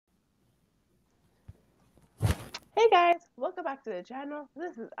Hey guys, welcome back to the channel.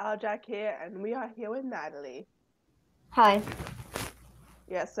 This is Aljac here, and we are here with Natalie. Hi.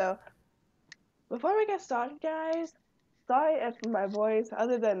 Yeah, so before we get started, guys, sorry if my voice,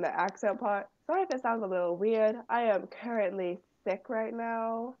 other than the accent part, sorry if it sounds a little weird. I am currently sick right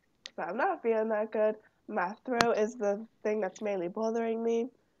now, so I'm not feeling that good. My throat is the thing that's mainly bothering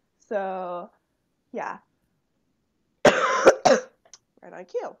me, so yeah, right on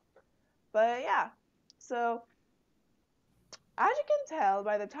cue. But yeah, so as you can tell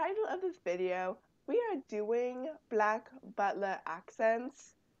by the title of this video, we are doing Black Butler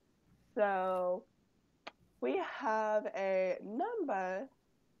accents. So we have a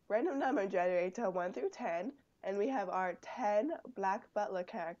random number generator 1 through 10, and we have our 10 Black Butler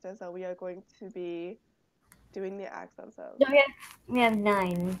characters that we are going to be doing the accents of. No, we have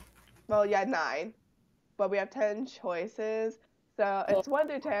 9. Well, yeah, 9, but we have 10 choices. So it's 1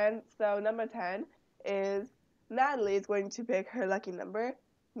 through 10. So number 10 is Natalie is going to pick her lucky number.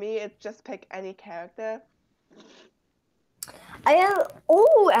 Me, it's just pick any character. I have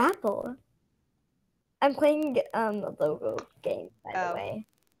Apple. I'm playing a logo game, by the way.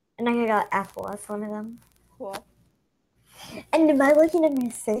 And I got Apple as one of them. Cool. And my lucky number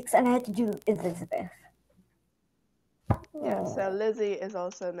is 6, and I had to do Elizabeth. Yeah, so Lizzie is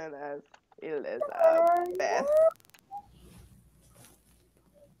also known as Elizabeth.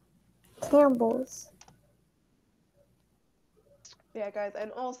 Campbell's. Yeah, guys,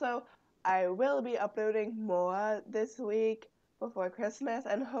 and also I will be uploading more this week before Christmas,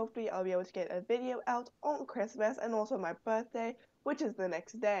 and hopefully I'll be able to get a video out on Christmas and also my birthday, which is the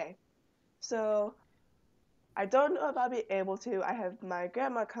next day. So I don't know if I'll be able to. I have my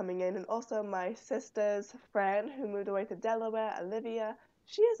grandma coming in and also my sister's friend who moved away to Delaware, Olivia.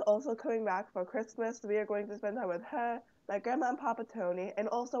 She is also coming back for Christmas. We are going to spend time with her, my grandma and Papa Tony, and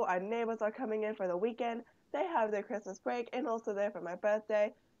also our neighbors are coming in for the weekend. They have their Christmas break and also there for my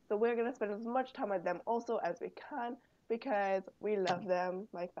birthday. So we're going to spend as much time with them also as we can because we love them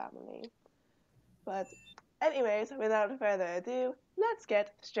like family. But anyways, without further ado, let's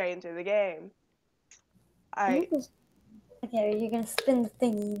get straight into the game. Okay, you're gonna spin the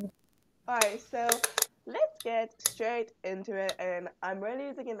thingy. Alright, so let's get straight into it, and I'm really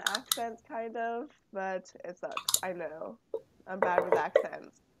using an accent, kind of, but it sucks, I know. I'm bad with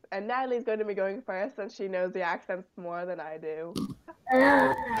accents. And Natalie's going to be going first, since she knows the accents more than I do.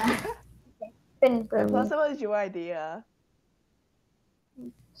 Spin for Plus, me. it was your idea.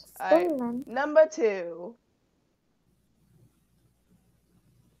 Spin them. Number 2.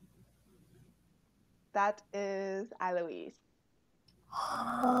 That is Eloise.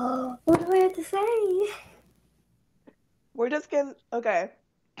 What do I have to say? We're just gonna, okay.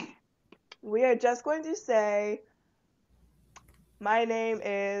 We are just going to say, my name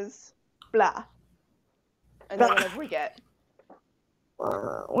is blah. And then whatever we get.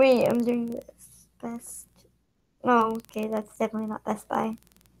 Wait, I'm doing this. Best. Oh, okay, that's definitely not Best Buy.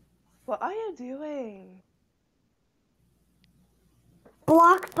 What are you doing?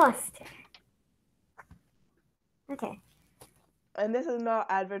 Blockbuster. Okay. And this is not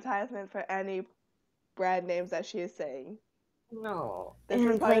advertisement for any brand names that she is saying. No. This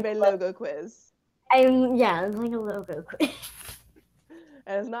is part of a logo quiz. I'm playing a logo quiz.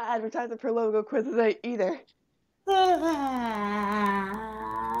 And it's not advertisement for logo quizzes either. If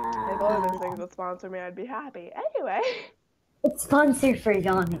all of those things would sponsor me, I'd be happy. Anyway. It's sponsored for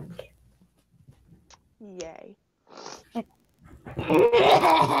yawning. Yay. Okay,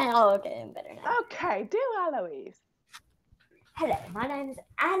 I'm better now. Okay, do Eloise. Hello, my name is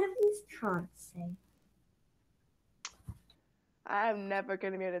Eloise Chauncey. I'm never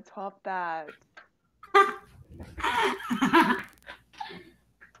going to be able to top that.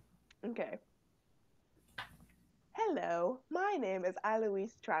 Okay. Hello, my name is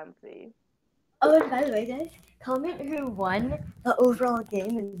Eloise Chauncey. Oh, and by the way, guys, comment who won the overall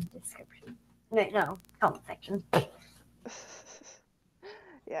game in the description. No, comment section.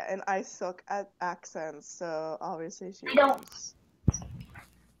 Yeah, and I suck at accents, so obviously she wins.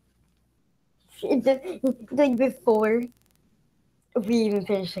 Like before we even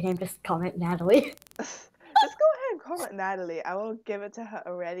finish the game, just comment Natalie. Just go ahead and comment Natalie. I will give it to her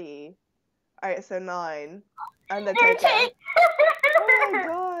already. Alright, so 9. Undertaker. Oh my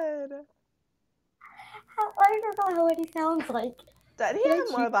god. I forgot how he sounds like. Does he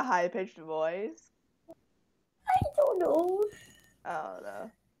have more of a high-pitched voice? I don't know. I don't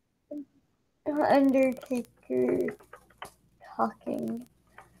know. Undertaker talking.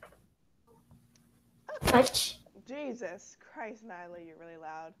 Touch. Jesus Christ, Natalie, you're really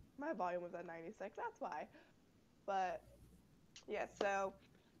loud. My volume was at 96, that's why. But, yeah, so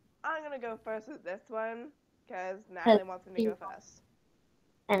I'm gonna go first with this one. Because Natalie wants me to go first.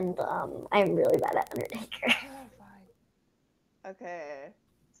 And I'm really bad at Undertaker. Oh, fine. Okay,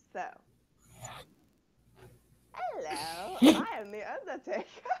 so. Hello, I am the Undertaker.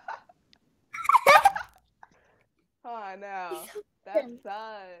 Oh no, that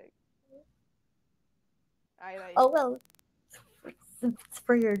sucks. Oh well, it's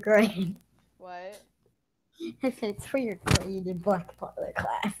for your grade. What? It's for your grade in Black Butler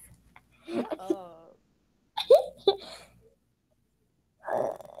class. Shut up.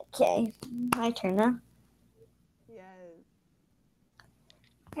 Okay, my turn now. Yes.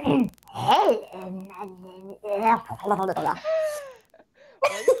 Hey. Why do you My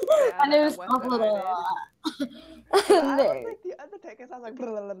sound like name that is worse than I did? Because I don't think the Undertaker sounds like blah,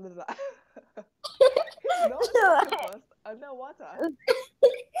 blah, blah, blah. He's not an octopus underwater.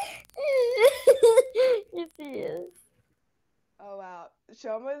 Yes, he is. Oh wow.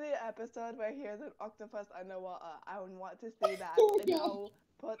 Show me the episode where he has an octopus underwater. I would want to see that. And I'll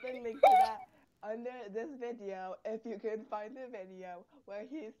put the link to that under this video if you can find the video where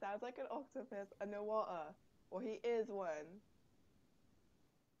he sounds like an octopus underwater. Or he is one.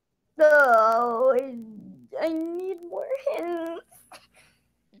 No, I need more hints.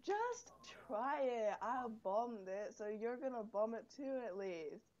 Just try it. I bombed it, so you're gonna bomb it too at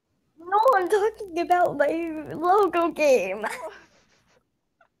least. No, I'm talking about my logo game.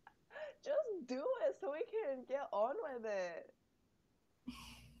 Just do it so we can get on with it.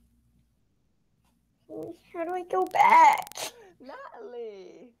 How do I go back?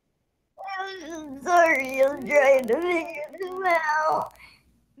 Natalie. I'm sorry, I'm trying to figure this out.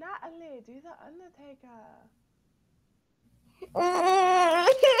 Natalie, do the Undertaker.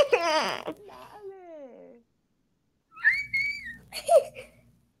 Natalie.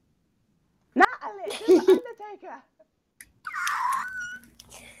 Natalie, do the Undertaker.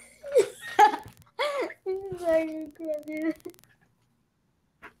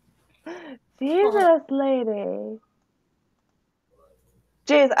 Jesus, lady.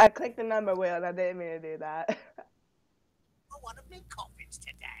 Jeez, I clicked the number wheel and I didn't mean to do that. One of me coffins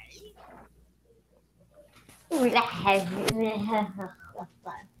today.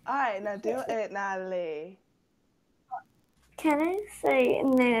 Alright, now do it, Natalie. Can I say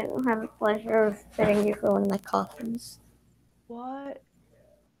and then have the pleasure of fitting you for one of my coffins? What?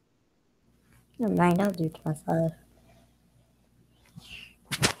 Never mind, I'll do it myself.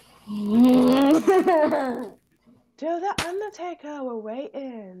 Do the Undertaker, we're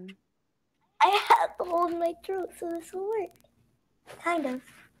waiting. I have the hole in my throat, so this will work. Kind of.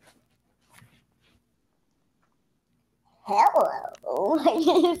 Hello.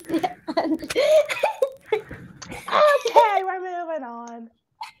 Okay, we're moving on.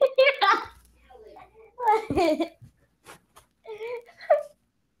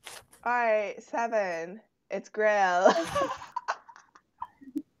 Alright, 7. It's Grill.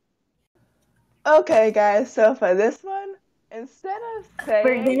 Okay, guys, so for this one, instead of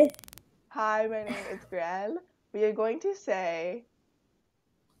saying, hi, my name is Grill, we are going to say,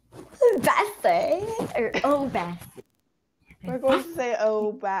 Bassy. Or oh, Bassy. we're going to say,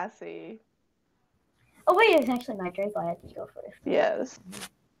 oh, Bassy. Oh, wait, it's actually my turn, so I have to go first. Yes.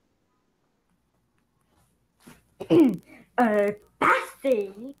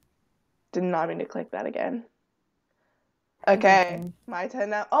 Bassy. Did not mean to click that again. Okay, my turn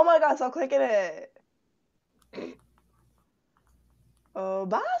now. Oh my god, stop clicking it. Oh,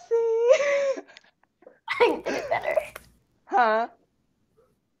 Bassy. I did it better. Huh?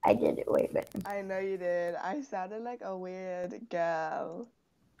 I did it way better. I know you did. I sounded like a weird girl.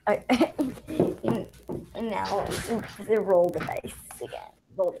 And now, roll the dice again.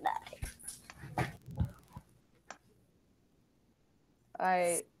 Roll the dice.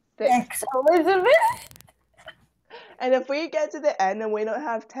 Alright. 6, Elizabeth. And if we get to the end and we don't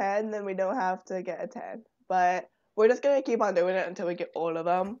have 10, then we don't have to get a 10. But we're just going to keep on doing it until we get all of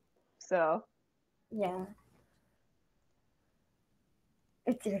them. So. Yeah.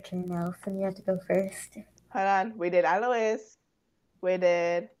 It's your turn now, so you have to go first. Hold on. We did Alois. We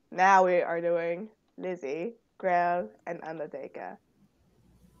did. Now we are doing Lizzie, Grail, and Undertaker.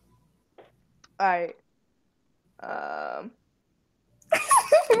 Alright.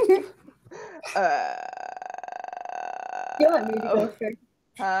 You want me to go first?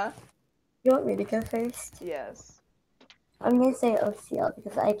 Huh? You want me to go first? Yes. I'm going to say OCL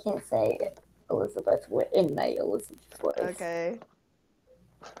because I can't say Elizabeth in my Elizabeth voice. Okay.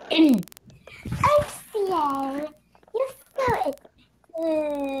 OCL, you spelled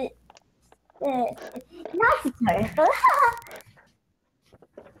it. Not historical.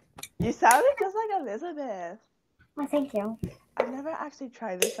 You sounded just like Elizabeth. Oh, thank you. I've never actually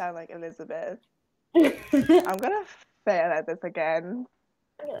tried to sound like Elizabeth. I'm gonna fail at this again.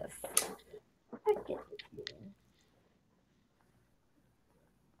 Yes.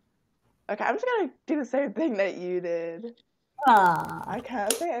 Okay, I'm just gonna do the same thing that you did. I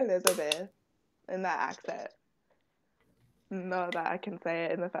can't say Elizabeth in that accent. Not that I can say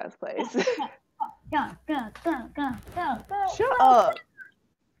it in the first place. Go. Shut up.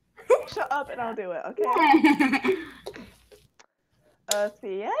 Shut up and I'll do it, okay?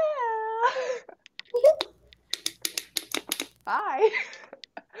 Yeah. Hi.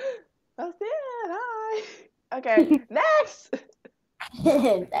 Yeah, hi. Okay, next.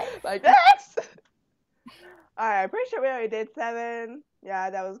 Like next. Alright, I'm pretty sure we already did 7. Yeah,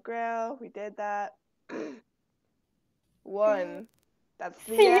 that was Grail. We did that. 1. That's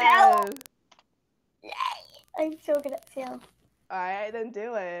CL. Yay! I'm so good at CL. Alright, then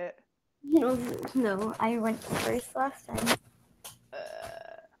do it. No, I went first last time.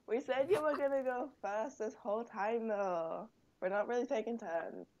 We said you were gonna go first this whole time though. We're not really taking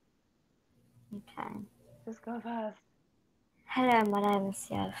turns. Okay. Just go first. Hello, my name is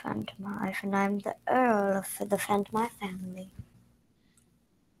Sierra Phantom, and I'm the Earl of the Phantom family.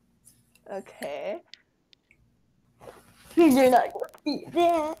 Okay. You're not gonna beat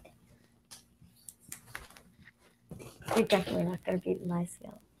that. You're definitely not gonna beat my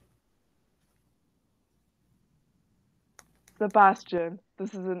skill. Sebastian,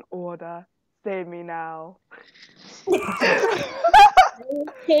 this is an order. Save me now. Are you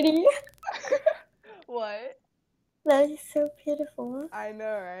kidding? What? That is so pitiful. I know,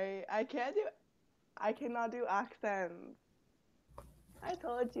 right? I cannot do accents. I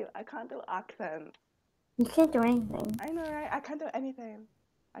told you, I can't do accents. You can't do anything. I know, right? I can't do anything.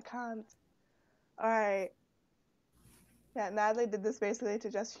 I can't. Alright. Yeah, Natalie did this basically to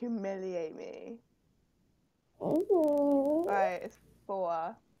just humiliate me. Alright, it's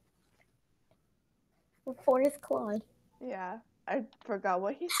 4. 4 is Claude. Yeah, I forgot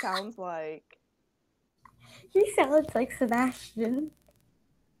what he sounds like. He sounds like Sebastian.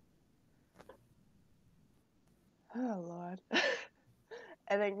 Oh, Lord.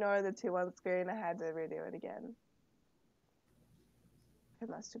 And ignore the 2 on screen. I had to redo it again.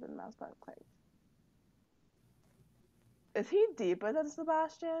 Because my stupid mouse button clicked. Is he deeper than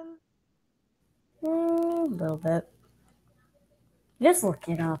Sebastian? A little bit. Just look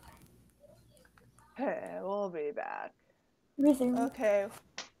it up. Hey, we'll be back. Resume. Okay,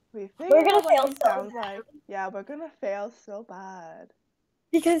 we figured out what he sounds like. Yeah, we're gonna fail so bad.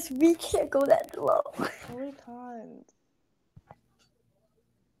 Because we can't go that low. No, we can't.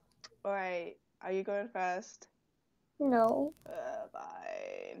 Alright, are you going first? No.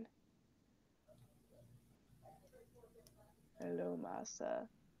 Fine. Hello, Master.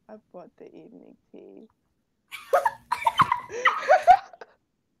 I brought the evening tea.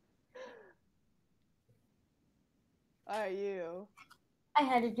 Are you? I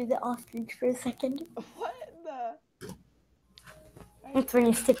had to do the ostrich for a second. What the? It's when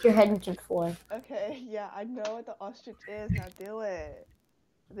you stick your head into the floor. Okay, yeah, I know what the ostrich is. Now do it.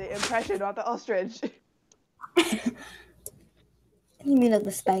 The impression, not the ostrich. You mean of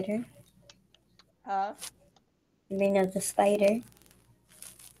the spider? Huh? You mean of the spider?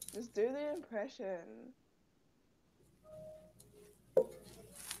 Just do the impression.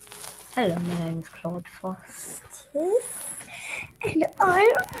 Hello, my name is Claude Faustus, and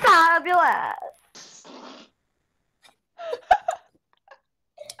I'm fabulous.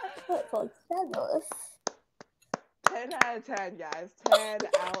 Claude's fabulous. 10 out of 10, guys. 10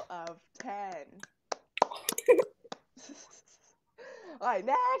 out of 10. Alright,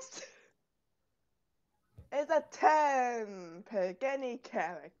 next! It's a 10. Pick any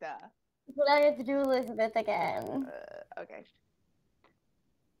character. But I have to do Elizabeth again. Okay.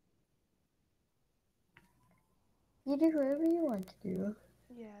 You do whoever you want to do.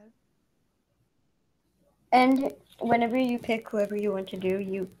 Yes. And whenever you pick whoever you want to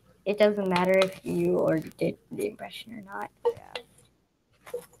do, it doesn't matter if you already did the impression or not. Yeah.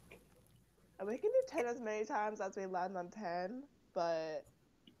 And we can do 10 as many times as we land on 10, but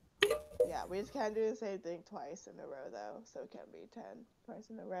yeah, we just can't do the same thing twice in a row though, so it can't be 10 twice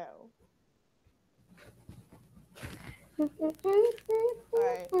in a row.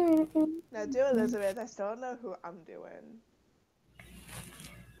 Alright. Now do Elizabeth. I still don't know who I'm doing.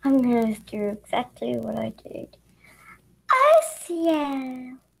 I'm gonna do exactly what I did. I see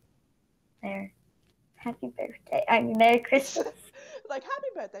you. There. Happy birthday. I mean, Merry Christmas. Like, happy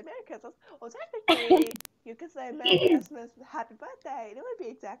birthday, Merry Christmas. Well, technically, you could say Merry Christmas, Happy Birthday, and it would be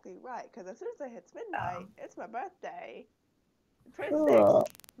exactly right, because as soon as it hits midnight, it's my birthday. 26th, Cool.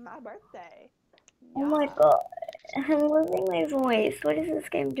 my birthday. Oh my god. I'm losing my voice. What is this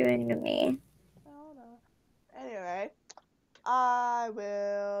game doing to me? Oh I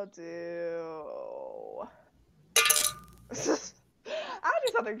will do. I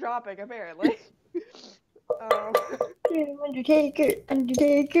do something dropping apparently. Um. Undertaker. Fine.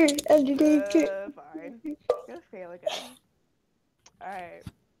 Gonna fail again. All right.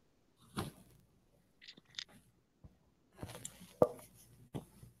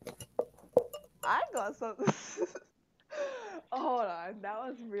 I got something. Oh, hold on, that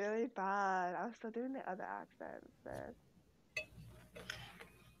was really bad. I was still doing the other accents, man.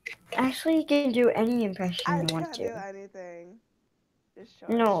 Actually, you can do any impression I you want can't do to. anything. Just shush.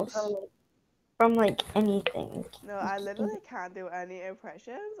 No, from like anything. No, I literally can't do any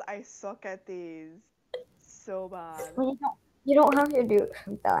impressions. I suck at these so bad. Well, you don't have to do it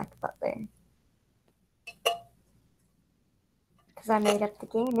from Black Butler. Because I made up the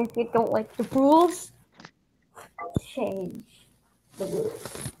game. If you don't like the rules, change the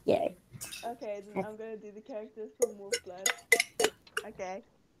rules. Yeah. Okay, then I'm gonna do the characters from Wolfblood. Okay.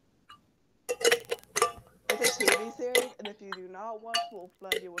 It's a TV series, and if you do not watch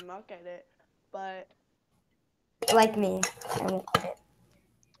Wolfblood, you will not get it. But Like me. I won't get it.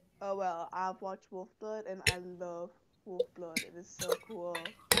 oh well, I've watched Wolfblood, and I love Wolfblood. It is so cool.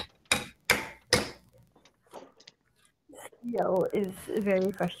 Yo is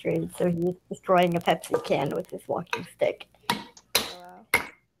very frustrated, so he's destroying a Pepsi can with his walking stick. Oh wow.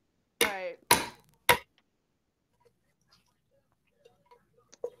 Alright.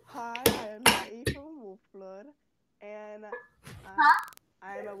 Hi, I am Natalie from Wolfblood, and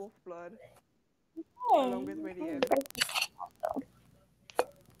I am a Wolfblood. Along with Radiant.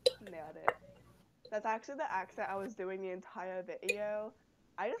 Nailed it. That's actually the accent I was doing the entire video.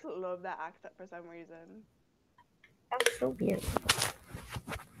 I just love that accent for some reason. That's so weird.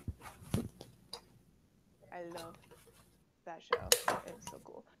 I love that show. It's so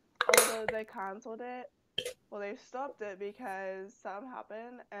cool. Although they cancelled it, well, they stopped it because something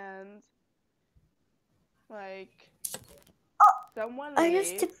happened and like someone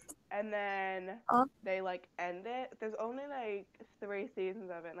leaves and then they like end it. There's only like 3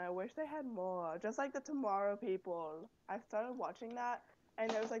 seasons of it, and I wish they had more. Just like the Tomorrow People. I started watching that, and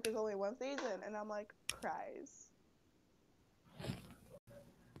there was like there's only 1 season, and I'm like, cries.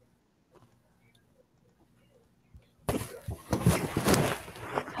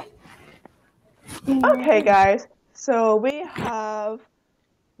 Okay, guys. So we have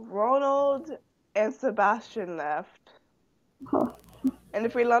Ronald and Sebastian left. And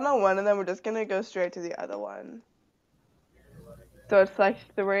if we land on one of them, we're just gonna go straight to the other one. So it's like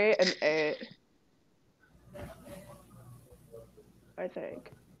 3 and 8. I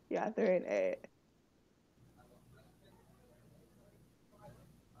think. Yeah, 3 and 8.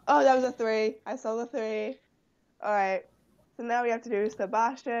 Oh, that was a 3. I saw the 3. Alright. So now we have to do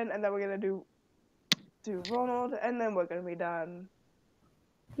Sebastian, and then we're gonna do Ronald, and then we're gonna be done.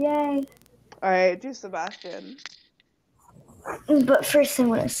 Yay. Alright, do Sebastian. But first I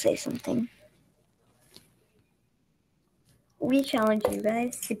want to say something. We challenge you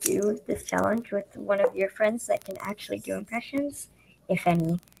guys to do this challenge with one of your friends that can actually do impressions, if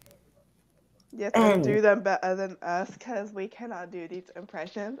any. You have to do them better than us, because we cannot do these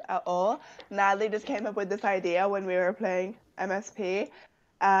impressions at all. Natalie just came up with this idea when we were playing MSP,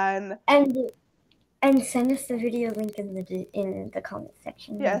 and send us the video link in the comment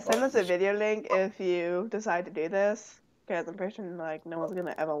section. Yeah, send us a video link if you decide to do this, because I'm pretty sure like no one's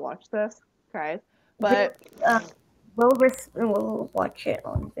gonna ever watch this, right? But we'll watch it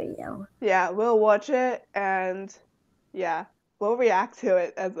on video. Yeah, we'll watch it, and yeah, we'll react to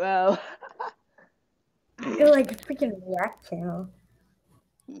it as well. You're like freaking react channel.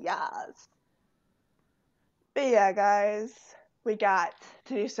 Yes. But yeah, guys, we got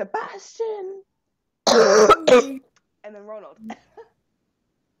to do Sebastian and then Ronald.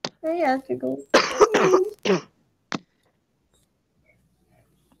 I have to go.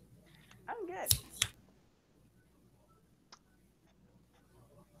 I'm good.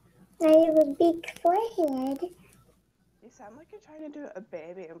 I have a big forehead. You sound like you're trying to do a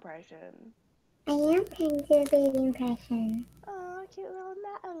baby impression. I am trying to do a baby impression. Oh, cute little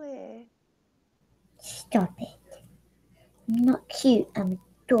Natalie. Stop it. I'm not cute, I'm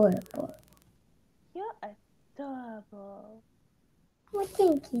adorable. You're adorable. Well,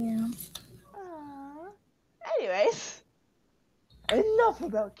 thank you. Aww. Anyways, enough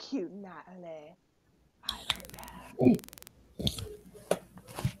about cute Natalie. I don't care.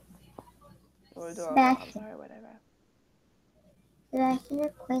 We'll do I'm sorry, whatever. Sebastian,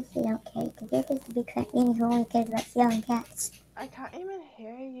 of course you don't care, because you're just a big fat meanie who only cares about stealing cats. I can't even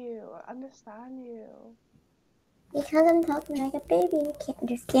hear you or understand you. Because I'm talking like a baby, you can't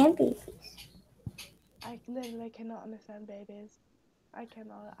understand babies. I literally cannot understand babies. I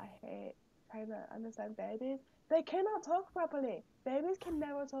cannot. I hate trying to understand babies. They cannot talk properly. Babies can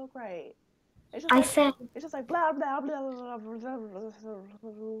never talk right. It's just I like said, it's just like blah blah blah blah blah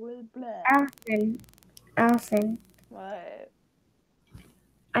blah blah. Allison, What?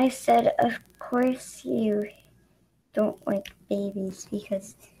 I said, of course you don't like babies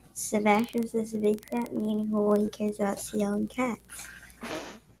because Sebastian's this big fat mean who only cares about seal and cats.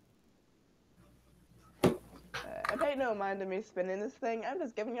 If ain't no mind of me spinning this thing, I'm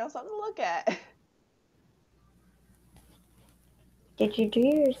just giving y'all something to look at. Did you do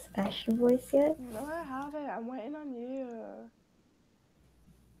your Sebastian voice yet? No, I haven't. I'm waiting on you.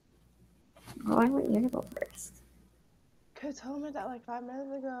 Oh, I want you to go first. Could told me that like 5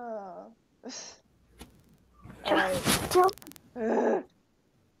 minutes ago. Just Alright. don't.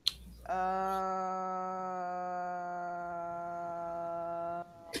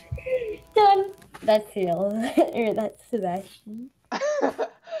 Done. That's Seal. Or that's Sebastian.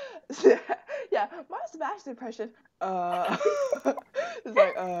 Yeah, my Sebastian impression. It's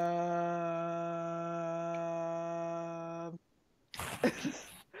like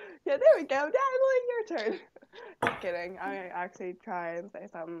Yeah, there we go. Natalie, your turn. Just kidding. I actually try and say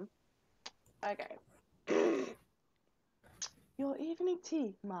something. Okay. Your evening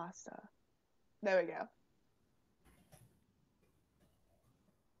tea, master. There we go.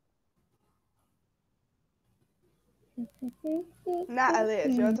 Natalie,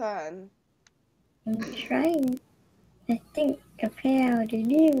 it's your turn. I'm trying to think of how to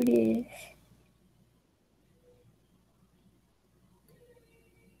do this.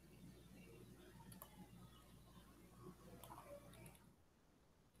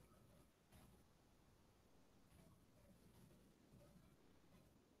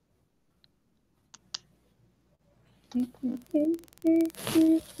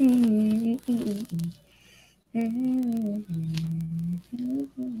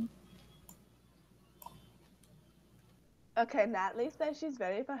 Okay, Natalie says she's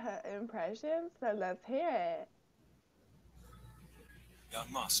ready for her impression, so let's hear it.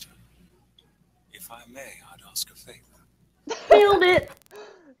 Young master, if I may, I'd ask a favor. Nailed it!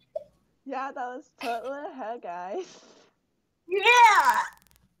 Yeah, that was totally her, guys. Yeah!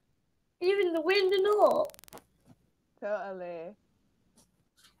 Even the wind and all. Totally.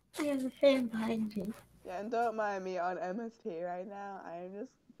 I have a fan behind me. Yeah, and don't mind me on MSP right now. I'm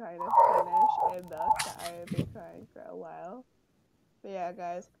just trying to finish a book that I have been trying for a while. But yeah,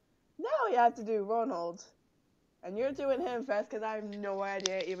 guys. Now we have to do Ronald. And you're doing him first because I have no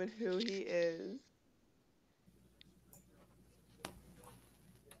idea even who he is.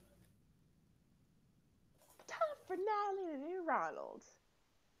 Time for Natalie to do Ronald.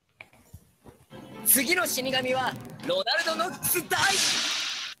 次の死神はロナルド・ノックス大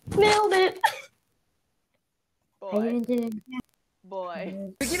Nailed it! I Boy. didn't do it.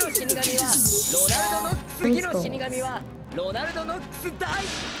 Boy. 次の死神はロナルド・ノックス次の死神はロナルド・ノックス大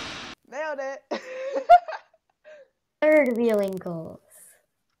Nailed it. Third wheeling goals.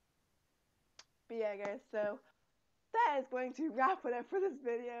 But yeah, guys, so that is going to wrap it up for this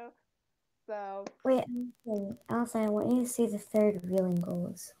video. So, Wait, Allison, I want you to see the third wheeling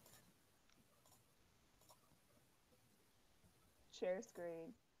goals. share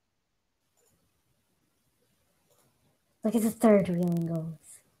screen. Look at the third wheeling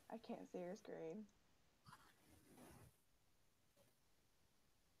goals. I can't see your screen.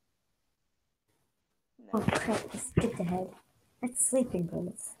 No. Oh crap, I skipped ahead. That's sleeping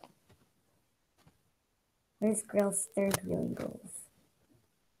goals. Where's Grill's third wheeling goals?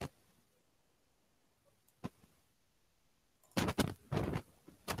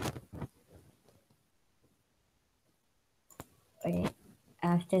 Wait,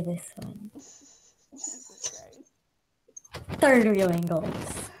 after this one. Jesus Christ. Third wheeling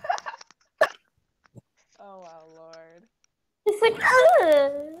goals. Oh, wow, Lord. It's like,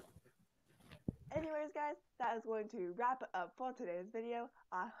 ugh! Anyways, guys, that is going to wrap it up for today's video.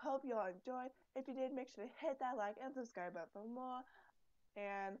 I hope you all enjoyed. If you did, make sure to hit that like and subscribe button for more.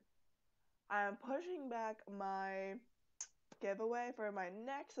 And I am pushing back my giveaway for my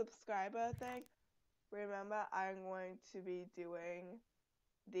next subscriber thing. Remember, I'm going to be doing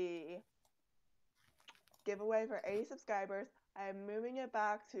the giveaway for 80 subscribers. I am moving it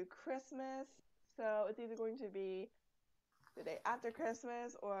back to Christmas, so it's either going to be the day after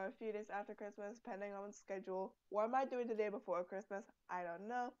Christmas or a few days after Christmas, depending on the schedule. Or am I doing the day before Christmas? I don't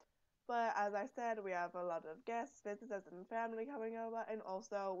know. But as I said, we have a lot of guests, visitors, and family coming over, and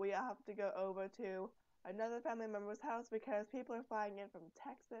also we have to go over to another family member's house because people are flying in from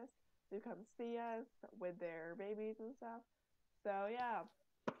Texas to come see us with their babies and stuff. So yeah.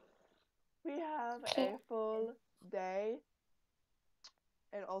 we have a full day.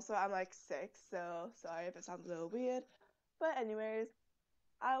 And also I'm like sick, so sorry if it sounds a little weird. But anyways,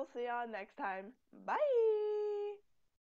 I'll see y'all next time. Bye!